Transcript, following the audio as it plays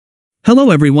Hello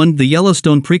everyone, the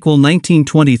Yellowstone prequel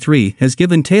 1923 has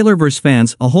given Taylorverse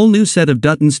fans a whole new set of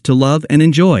Duttons to love and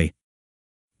enjoy.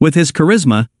 With his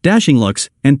charisma, dashing looks,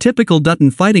 and typical Dutton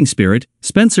fighting spirit,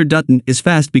 Spencer Dutton is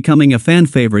fast becoming a fan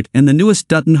favorite and the newest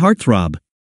Dutton heartthrob.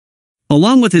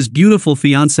 Along with his beautiful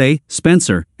fiancée,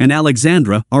 Spencer and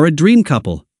Alexandra are a dream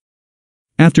couple.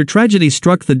 After tragedy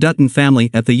struck the Dutton family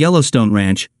at the Yellowstone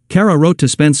Ranch, Kara wrote to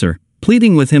Spencer,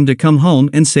 pleading with him to come home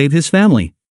and save his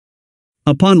family.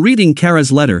 Upon reading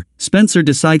Kara's letter, Spencer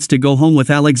decides to go home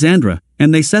with Alexandra,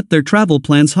 and they set their travel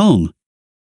plans home.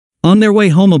 On their way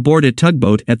home aboard a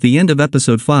tugboat at the end of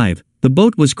episode 5, the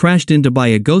boat was crashed into by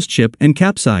a ghost ship and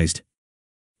capsized.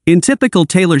 In typical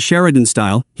Taylor Sheridan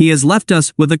style, he has left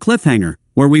us with a cliffhanger,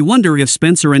 where we wonder if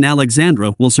Spencer and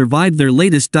Alexandra will survive their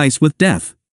latest dice with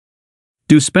death.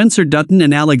 Do Spencer Dutton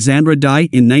and Alexandra die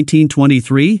in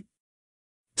 1923?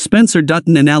 Spencer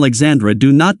Dutton and Alexandra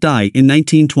do not die in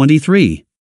 1923.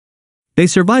 They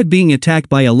survive being attacked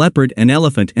by a leopard and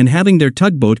elephant and having their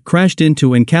tugboat crashed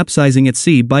into and capsizing at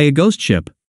sea by a ghost ship.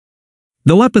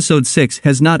 Though episode 6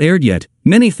 has not aired yet,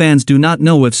 many fans do not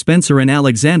know if Spencer and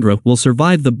Alexandra will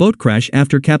survive the boat crash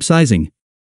after capsizing.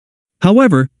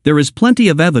 However, there is plenty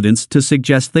of evidence to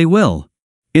suggest they will.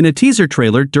 In a teaser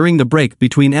trailer during the break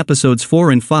between episodes 4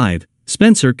 and 5,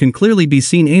 Spencer can clearly be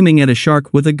seen aiming at a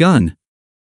shark with a gun.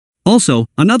 Also,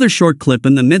 another short clip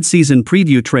in the mid-season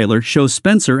preview trailer shows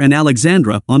Spencer and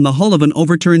Alexandra on the hull of an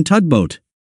overturned tugboat.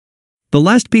 The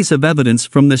last piece of evidence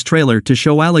from this trailer to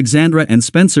show Alexandra and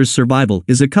Spencer's survival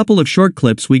is a couple of short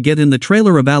clips we get in the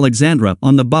trailer of Alexandra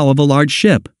on the bow of a large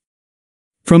ship.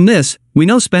 From this, we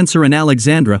know Spencer and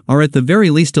Alexandra are at the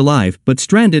very least alive but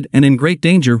stranded and in great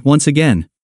danger once again.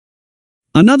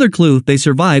 Another clue they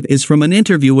survive is from an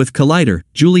interview with Collider.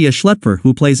 Julia Schlepfer,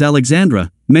 who plays Alexandra,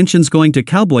 mentions going to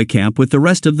cowboy camp with the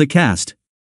rest of the cast.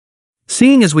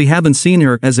 Seeing as we haven't seen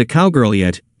her as a cowgirl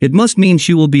yet, it must mean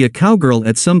she will be a cowgirl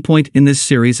at some point in this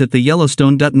series at the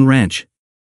Yellowstone Dutton Ranch.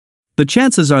 The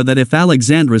chances are that if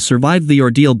Alexandra survived the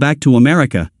ordeal back to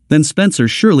America, then Spencer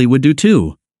surely would do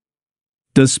too.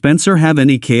 Does Spencer have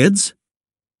any kids?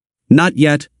 Not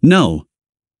yet, no.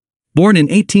 Born in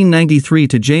 1893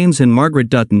 to James and Margaret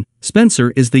Dutton,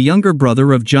 Spencer is the younger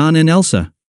brother of John and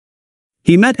Elsa.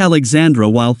 He met Alexandra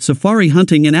while safari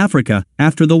hunting in Africa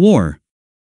after the war.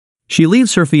 She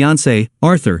leaves her fiancé,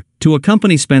 Arthur, to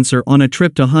accompany Spencer on a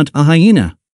trip to hunt a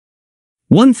hyena.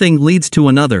 One thing leads to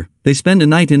another, they spend a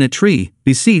night in a tree,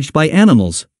 besieged by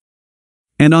animals.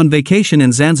 And on vacation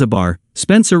in Zanzibar,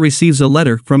 Spencer receives a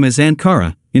letter from his Aunt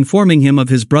Kara, informing him of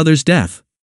his brother's death.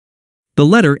 The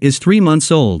letter is 3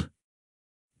 months old.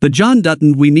 The John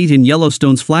Dutton we meet in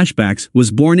Yellowstone's flashbacks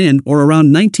was born in or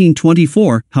around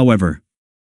 1924, however.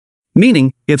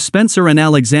 Meaning, if Spencer and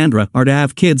Alexandra are to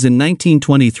have kids in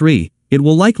 1923, it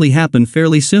will likely happen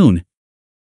fairly soon.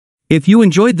 If you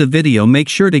enjoyed the video, make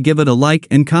sure to give it a like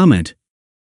and comment.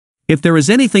 If there is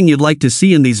anything you'd like to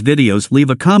see in these videos, leave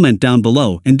a comment down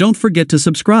below and don't forget to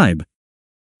subscribe.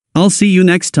 I'll see you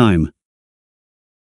next time.